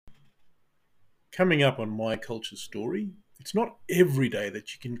Coming up on My Culture Story, it's not every day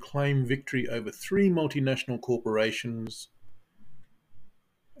that you can claim victory over three multinational corporations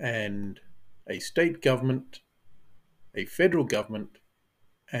and a state government, a federal government,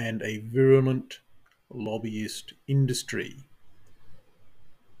 and a virulent lobbyist industry.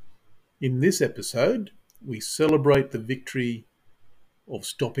 In this episode, we celebrate the victory of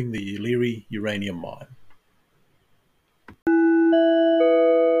stopping the Yeelirrie uranium mine.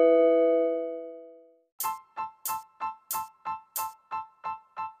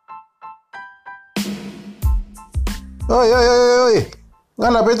 Oi, oi, oi, oi.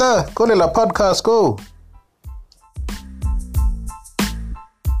 Ngana Peter, kole la podcast go.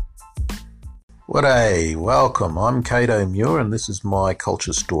 G'day, welcome. I'm Cato Muir and this is My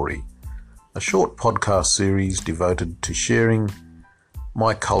Culture Story, a short podcast series devoted to sharing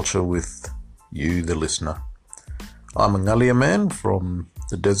my culture with you, the listener. I'm a Ngalia man from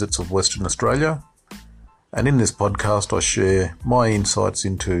the deserts of Western Australia, and in this podcast I share my insights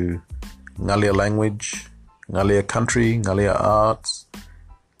into Ngalia language, Ngalia country, Ngalia arts,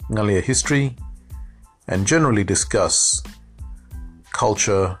 Ngalia history, and generally discuss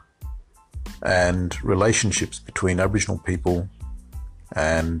culture and relationships between Aboriginal people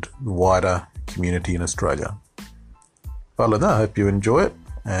and the wider community in Australia. Well, I hope you enjoy it,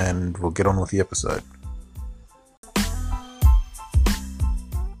 and we'll get on with the episode.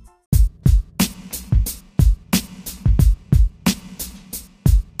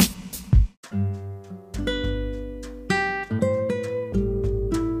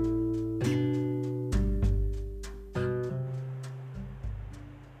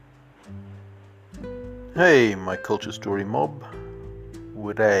 Hey, My Culture Story mob.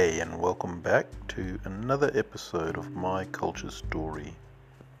 G'day and welcome back to another episode of My Culture Story.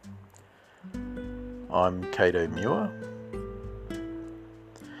 I'm Cato Muir,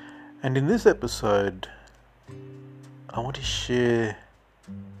 and in this episode I want to share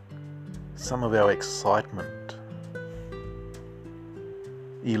some of our excitement,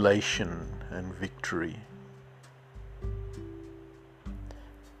 elation and victory.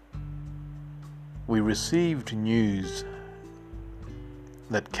 We received news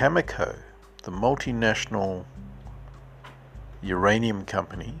that Cameco, the multinational uranium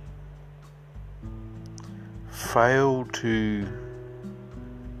company, failed to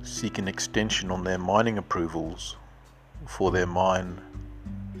seek an extension on their mining approvals for their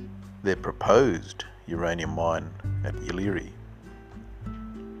proposed uranium mine at Yeelirrie.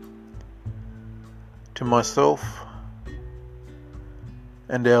 To myself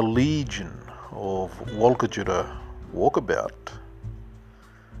and our legion of Walkajura walkabout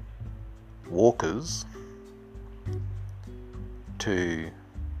walkers, to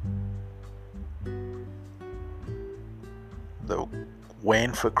the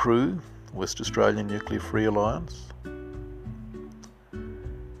WANFA crew, West Australian Nuclear Free Alliance,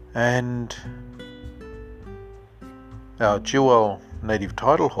 and our dual native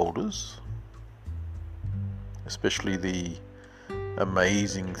title holders, especially the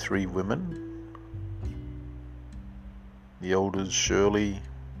amazing three women, the elders Shirley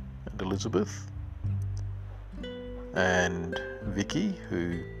and Elizabeth, and Vicky,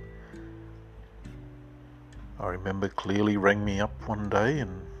 who I remember clearly rang me up one day and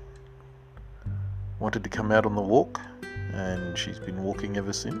wanted to come out on the walk, and she's been walking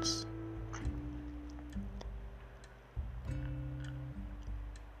ever since.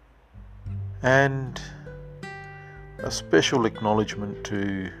 And a special acknowledgement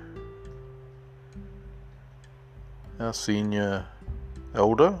to our senior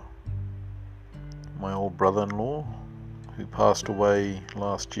elder, my old brother-in-law, who passed away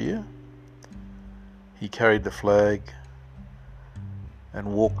last year. He carried the flag and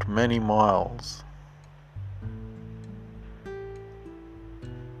walked many miles,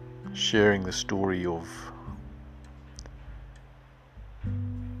 sharing the story of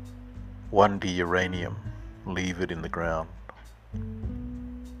Wundy uranium, leave it in the ground.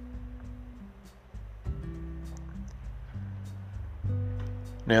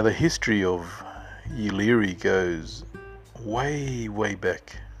 Now, the history of Yeelirrie goes way, way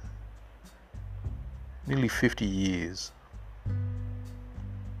back, nearly 50 years.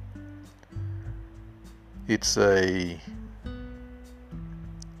 It's a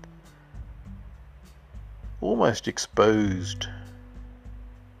almost exposed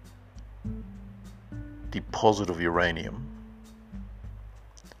deposit of uranium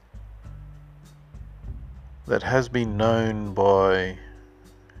that has been known by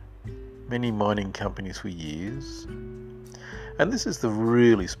many mining companies for years, and this is the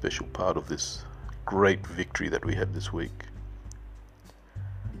really special part of this great victory that we had this week.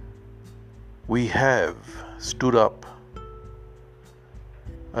 We have stood up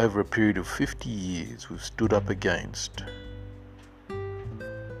over a period of 50 years. We've stood up against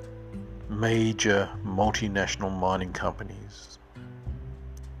major multinational mining companies.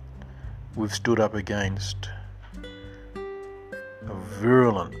 We've stood up against a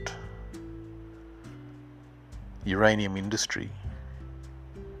virulent uranium industry,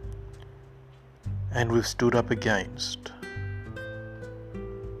 and we've stood up against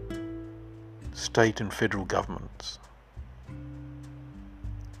state and federal governments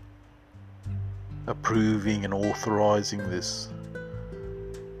approving and authorising this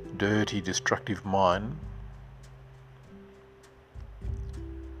dirty, destructive mine.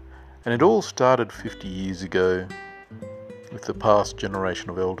 And it all started 50 years ago with the past generation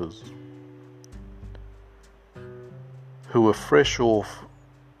of elders who were fresh off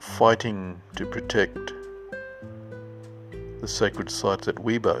fighting to protect the sacred sites at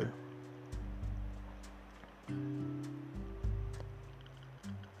Weibo.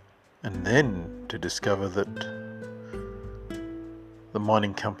 And then to discover that the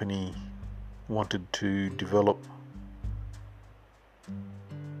mining company wanted to develop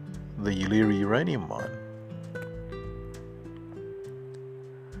the Yeelirrie uranium mine.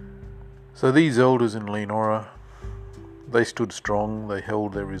 So these elders in Leonora, they stood strong, they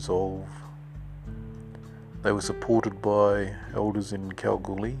held their resolve. They were supported by elders in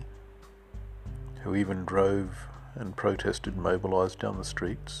Kalgoorlie, who even drove and protested, mobilised down the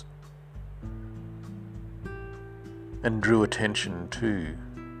streets, and drew attention to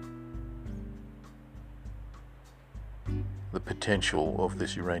the potential of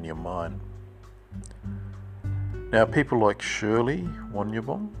this uranium mine. Now, people like Shirley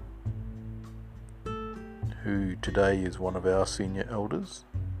Wanyabong, who today is one of our senior elders,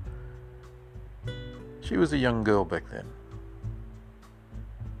 she was a young girl back then.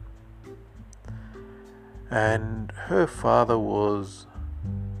 And her father was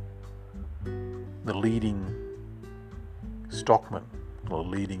the leading stockman, or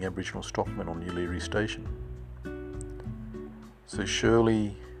leading Aboriginal stockman on Yeelirrie Station. So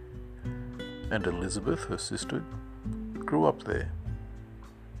Shirley and Elizabeth, her sister, grew up there.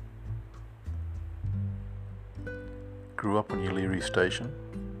 Grew up on Yeelirrie Station.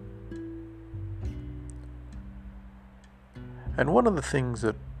 And one of the things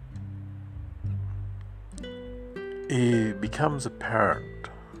that becomes apparent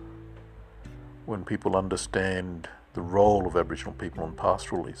when people understand the role of Aboriginal people on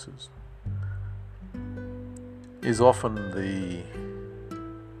pastoral leases is often the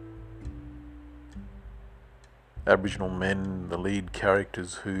Aboriginal men, the lead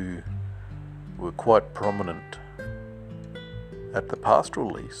characters who were quite prominent at the pastoral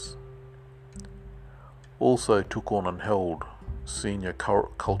lease, also took on and held senior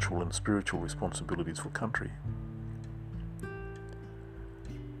cultural and spiritual responsibilities for country.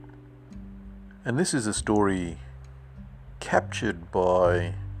 And this is a story captured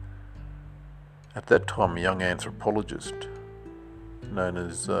by, at that time, a young anthropologist known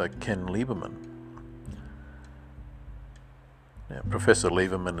as Ken Lieberman. Now, Professor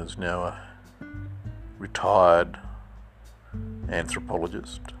Lieberman is now a retired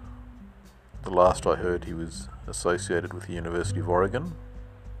anthropologist. The last I heard, he was associated with the University of Oregon.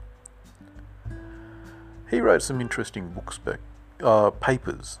 He wrote some interesting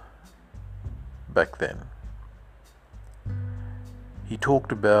papers back then. He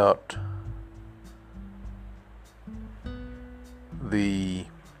talked about the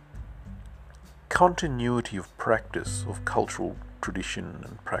continuity of practice of cultural tradition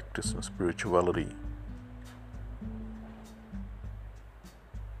and practice and spirituality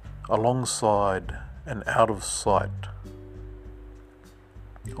alongside and out of sight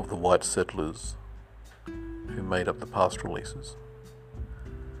of the white settlers who made up the pastoral leases.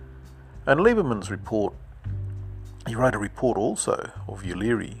 And Lieberman's report, he wrote a report also of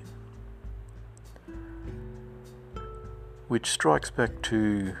Yeelirrie, which strikes back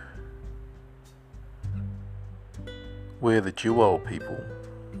to where the Jiwal people,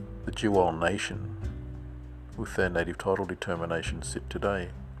 the Jiwal nation, with their native title determination sit today.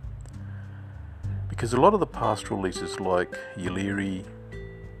 Because a lot of the pastoral leases like Yeelirrie,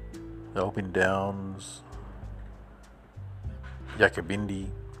 Albin Downs, Yakabindi,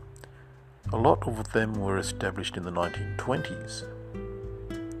 a lot of them were established in the 1920s,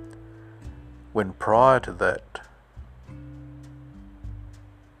 when prior to that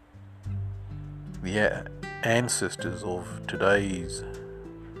the ancestors of today's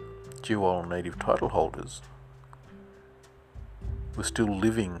Jiwal native title holders were still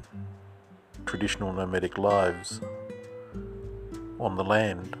living traditional nomadic lives on the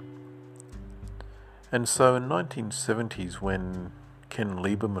land And so in 1970s, when Ken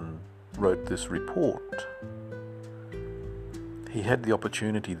Lieberman wrote this report, he had the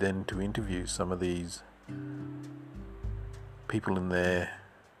opportunity then to interview some of these people in their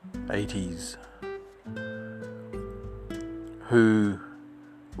 80s who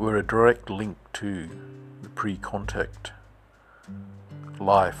were a direct link to the pre-contact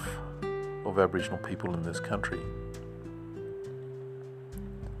life of Aboriginal people in this country.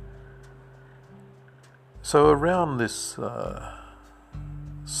 So around this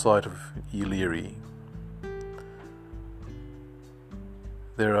site of Yeelirrie,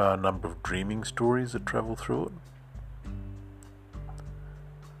 there are a number of dreaming stories that travel through it.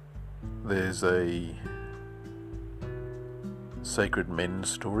 There's a sacred men's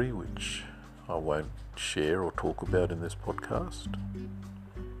story, which I won't share or talk about in this podcast.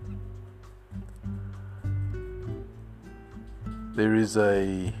 There is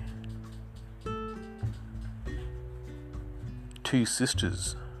a two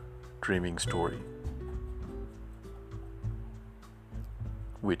sisters dreaming story,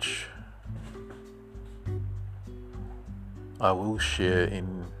 which I will share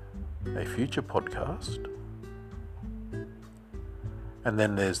in a future podcast. And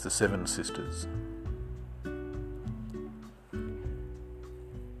then there's the seven sisters.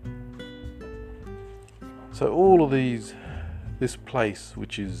 So all of these, this place,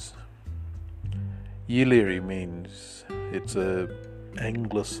 which is Yeelirrie, means it's a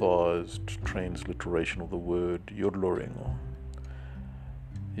anglicised transliteration of the word Yodloringo.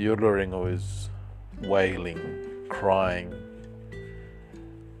 Yodloringo is wailing, crying,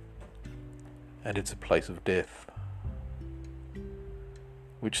 and it's a place of death,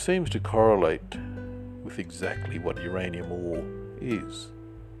 which seems to correlate with exactly what uranium ore is.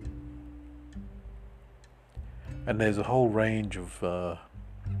 And there's a whole range of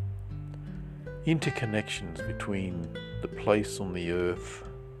interconnections between the place on the earth,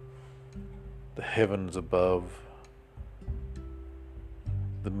 the heavens above,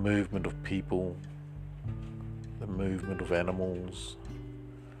 the movement of people, the movement of animals.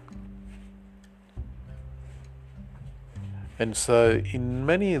 And so in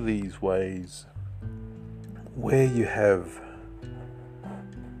many of these ways, where you have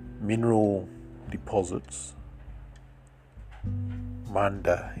mineral deposits,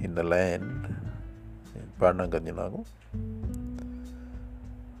 manda in the land, Barnanganyanago,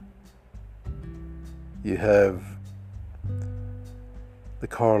 you have the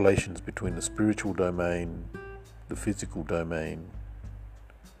correlations between the spiritual domain, the physical domain,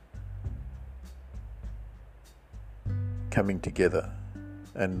 coming together.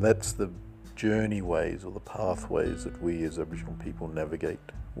 And that's the journeyways or the pathways that we as Aboriginal people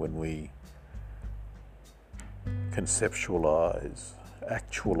navigate when we conceptualise,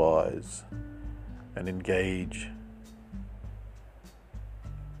 actualise and engage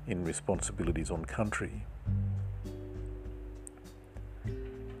in responsibilities on country.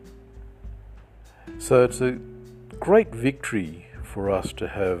 So it's a great victory for us to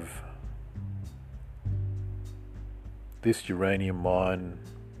have this uranium mine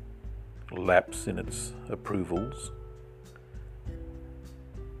lapse in its approvals.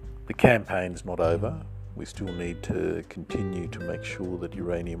 The campaign's not over. We still need to continue to make sure that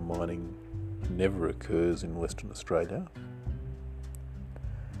uranium mining never occurs in Western Australia.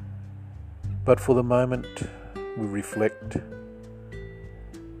 But for the moment, we reflect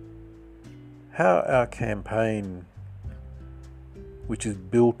how our campaign, which is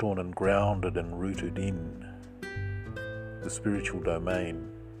built on and grounded and rooted in the spiritual domain,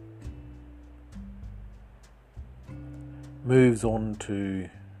 moves on to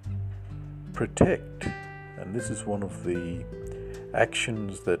protect. And this is one of the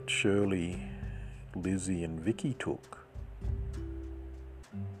actions that Shirley, Lizzie and Vicky took.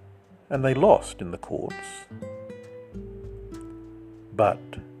 And they lost in the courts. But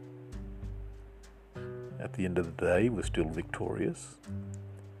at the end of the day, we're still victorious.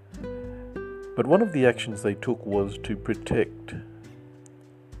 But one of the actions they took was to protect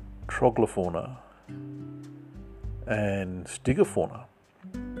troglofauna and stigofauna.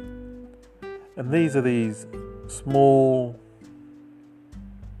 And these are these small,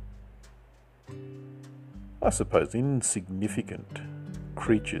 I suppose, insignificant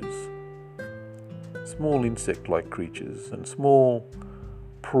creatures, small insect-like creatures and small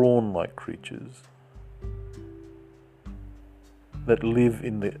prawn-like creatures that live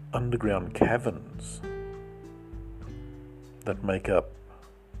in the underground caverns that make up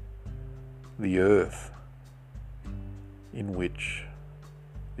the earth in which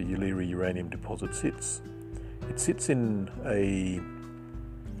the Yeelirrie uranium deposit sits. It sits in a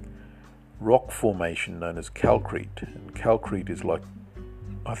rock formation known as calcrete, and calcrete is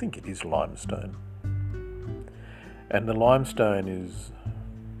I think it is limestone, and the limestone is,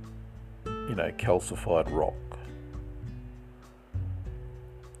 calcified rock,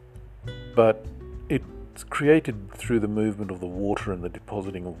 but it's created through the movement of the water and the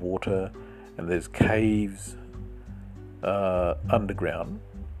depositing of water, and there's caves underground.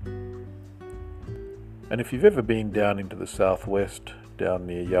 And if you've ever been down into the southwest, down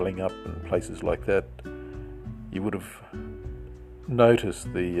near Yallingup and places like that, you would have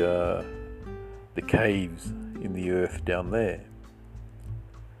noticed the caves in the earth down there.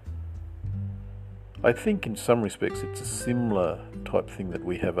 I think in some respects it's a similar type thing that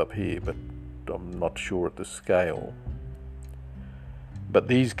we have up here, but I'm not sure at the scale. But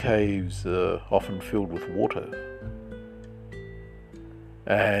these caves are often filled with water,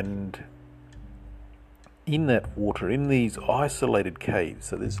 and in that water, in these isolated caves,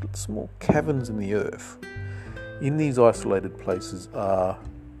 so there's small caverns in the earth, in these isolated places are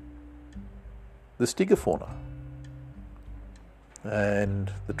the Stygofauna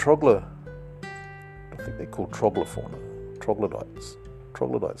and the I think they're called troglodytes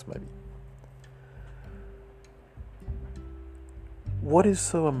maybe. What is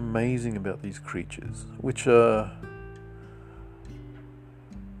so amazing about these creatures, which are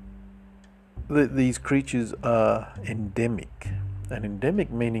these creatures are endemic, and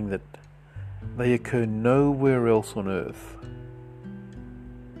endemic meaning that they occur nowhere else on Earth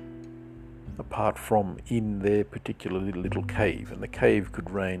apart from in their particular little cave, and the cave could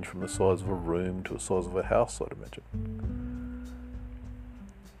range from the size of a room to the size of a house, I'd imagine.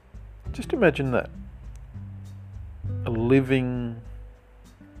 Just imagine that. A living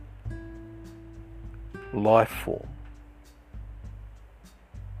life form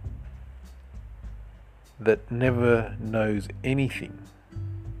that never knows anything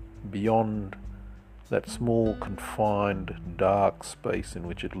beyond that small, confined, dark space in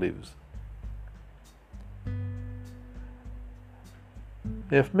which it lives.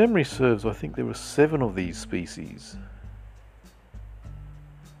 Now, if memory serves, I think there were 7 of these species,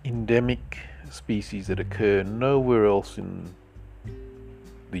 endemic species that occur nowhere else in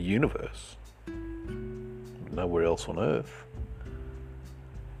the universe, nowhere else on Earth.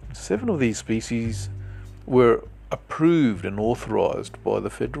 7 of these species were approved and authorised by the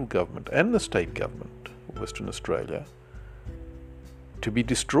federal government and the state government of Western Australia to be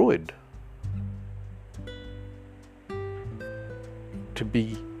destroyed, to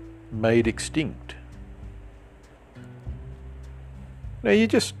be made extinct. Now you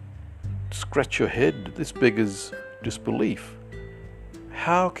just scratch your head, this beggars disbelief.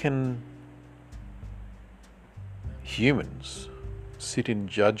 How can humans sit in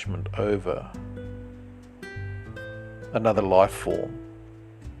judgment over another life form,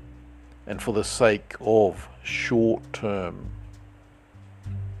 and for the sake of short-term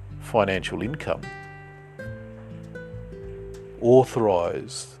financial income,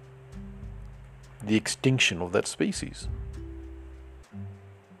 authorise the extinction of that species?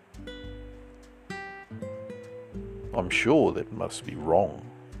 I'm sure that must be wrong.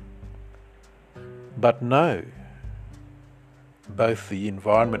 But no, both the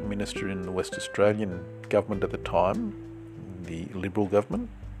Environment Minister in the West Australian government at the time, the Liberal government,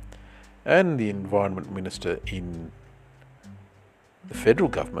 and the Environment Minister in the federal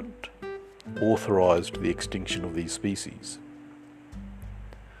government authorised the extinction of these species.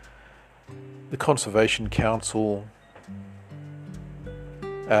 The Conservation Council,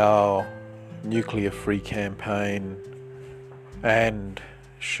 our Nuclear Free Campaign, and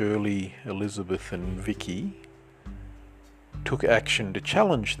Shirley, Elizabeth and Vicky took action to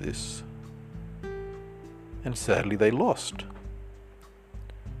challenge this, and sadly they lost.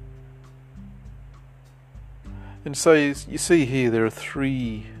 And so you see here there are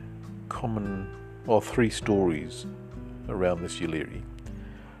 3 stories around this Yeelirrie.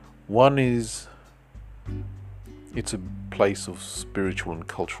 One is it's a place of spiritual and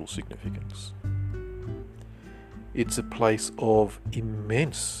cultural significance. It's a place of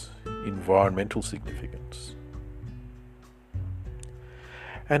immense environmental significance.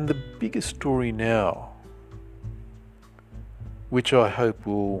 And the biggest story now, which I hope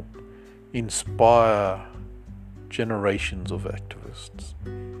will inspire generations of activists,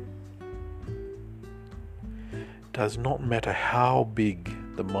 does not matter how big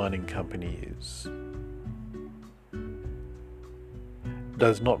the mining company is,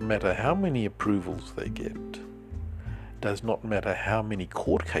 does not matter how many approvals they get, does not matter how many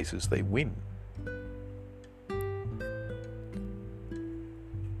court cases they win.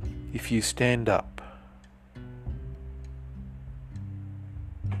 If you stand up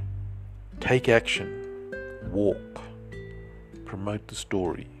Take action, walk, promote the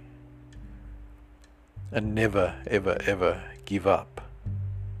story, and never, ever, ever give up.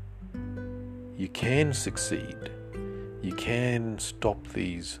 You can succeed. You can stop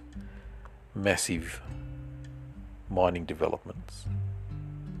these massive mining developments.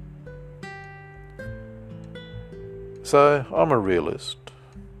 So I'm a realist.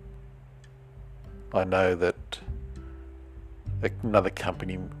 I know that another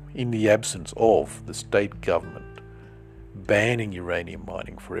company, in the absence of the state government banning uranium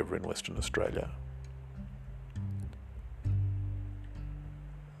mining forever in Western Australia,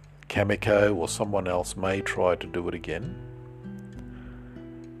 Cameco or someone else may try to do it again.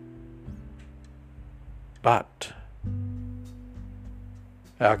 But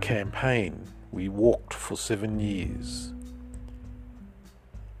our campaign, we walked for 7 years.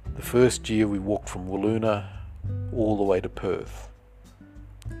 The first year we walked from Wiluna all the way to Perth,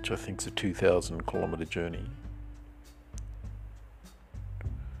 which I think is a 2,000 kilometre journey.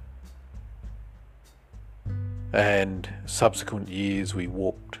 And subsequent years we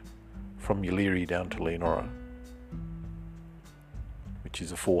walked from Yeelirrie down to Leonora, which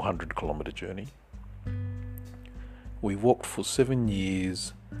is a 400 kilometre journey. We walked for 7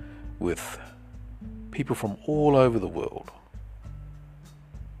 years with people from all over the world.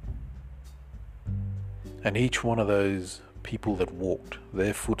 And each one of those people that walked,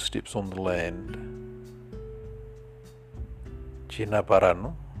 their footsteps on the land,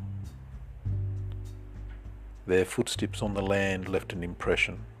 Jinabarano, their footsteps on the land left an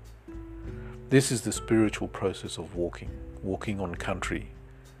impression. This is the spiritual process of walking on country.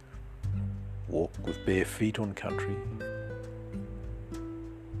 Walk with bare feet on country.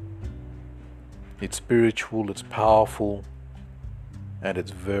 It's spiritual, it's powerful, and it's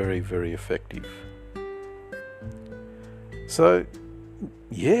very, very effective. So,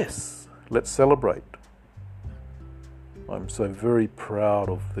 yes, let's celebrate. I'm so very proud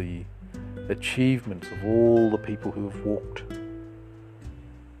of the achievements of all the people who have walked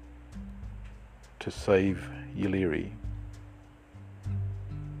to save Yeelirrie.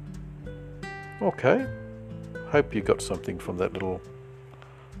 Okay, hope you got something from that little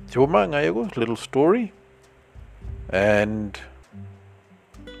story, and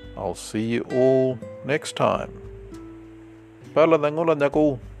I'll see you all next time.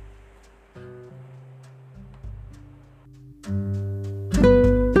 Paladangola.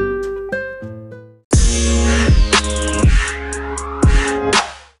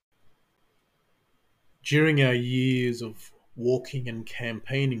 During our years of walking and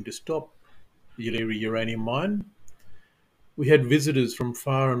campaigning to stop the Yeelirrie uranium mine, we had visitors from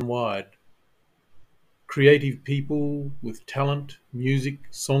far and wide, creative people with talent, music,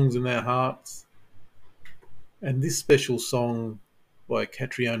 songs in their hearts. And this special song by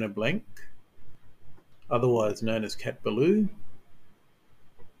Catriona Blank, otherwise known as Cat Ballou,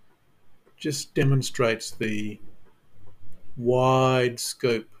 just demonstrates the wide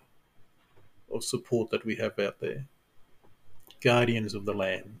scope of support that we have out there. Guardians of the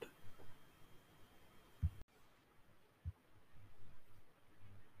land.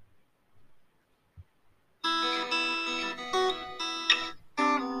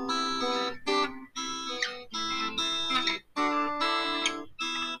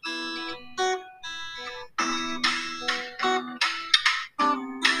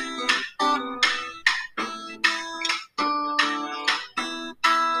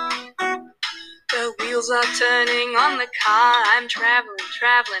 The wheels are turning on the car. I'm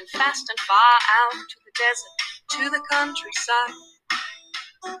traveling fast and far, out to the desert, to the countryside.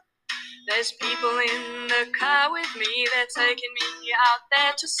 There's people in the car with me. They're taking me out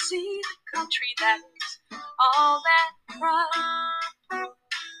there to see the country that is all that bright.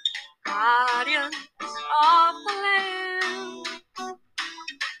 Guardians of the land.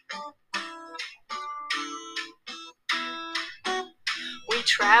 We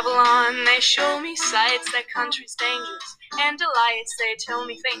travel on, they show me sights, their country's dangers and delights. They tell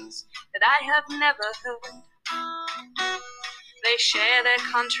me things that I have never heard. They share their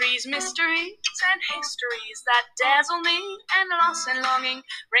country's mysteries and histories that dazzle me, and loss and longing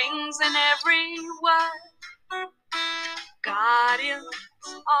rings in every word. Guardians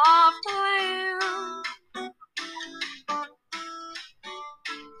of the land.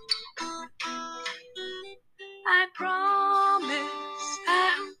 I promise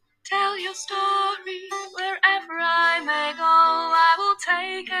I'll tell your story wherever I may go. I will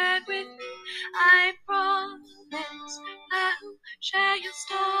take it with me. I promise I'll share your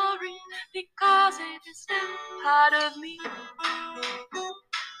story because it is now part of me.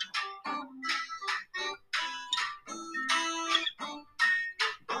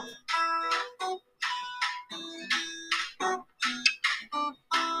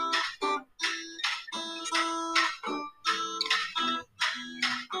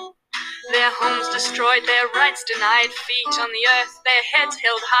 Their homes destroyed, their rights denied, feet on the earth, their heads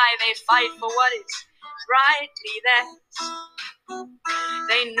held high, they fight for what is rightly theirs.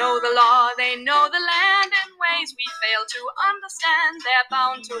 They know the law, they know the land in ways we fail to understand. They're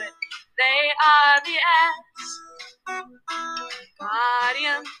bound to it, they are the heirs,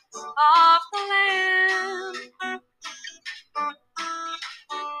 guardians of the land.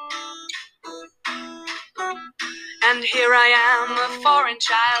 And here I am, a foreign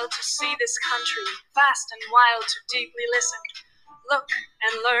child, to see this country vast and wild, to deeply listen, look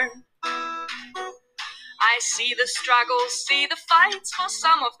and learn. I see the struggles, see the fights for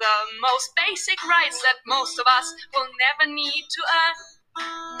some of the most basic rights that most of us will never need to earn.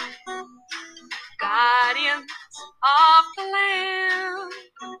 Guardians of the land.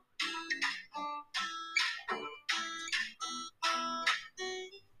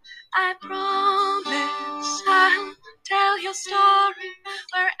 I promise I'll tell your story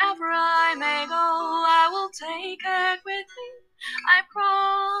wherever I may go. I will take it with me. I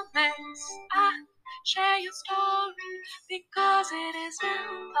promise I'll share your story because it is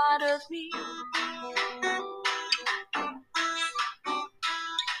now part of me.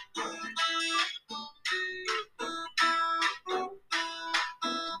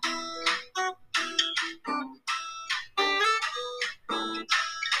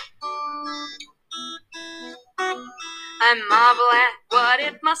 I marvel at what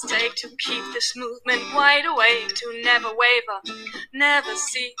it must take to keep this movement wide awake, to never waver, never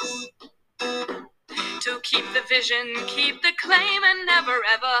cease, to keep the vision, keep the claim, and never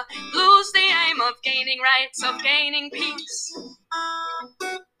ever lose the aim of gaining rights, of gaining peace.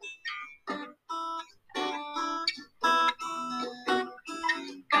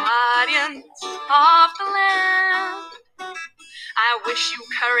 Guardians of the land. I wish you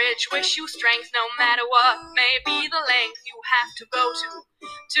courage, wish you strength, no matter what may be the length you have to go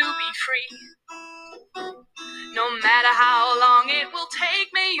to be free. No matter how long it will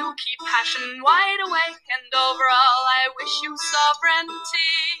take, may you keep passion wide awake, and overall I wish you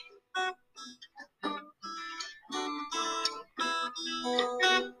sovereignty.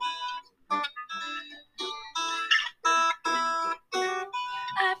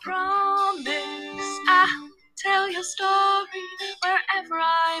 I promise I'll tell your story wherever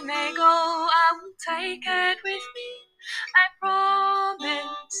I may go. I will take it with me. I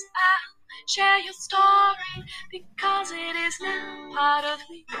promise I'll share your story because it is now part of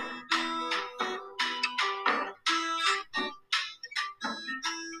me.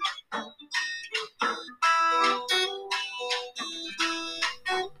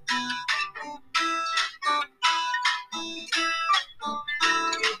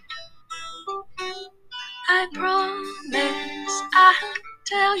 I promise I'll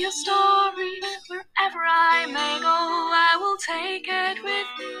tell your story wherever I may go. I will take it with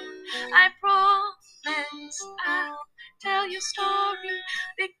me. I promise I'll tell your story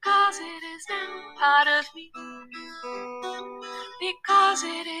because it is now part of me. Because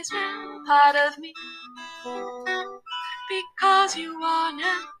it is now part of me. Because you are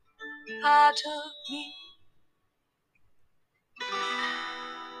now part of me.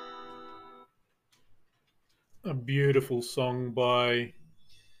 A beautiful song by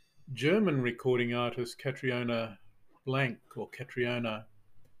German recording artist Catriona Blank, or Catriona,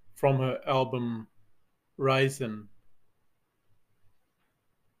 from her album Reisen,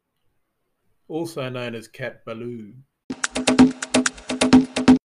 also known as Cat Ballou.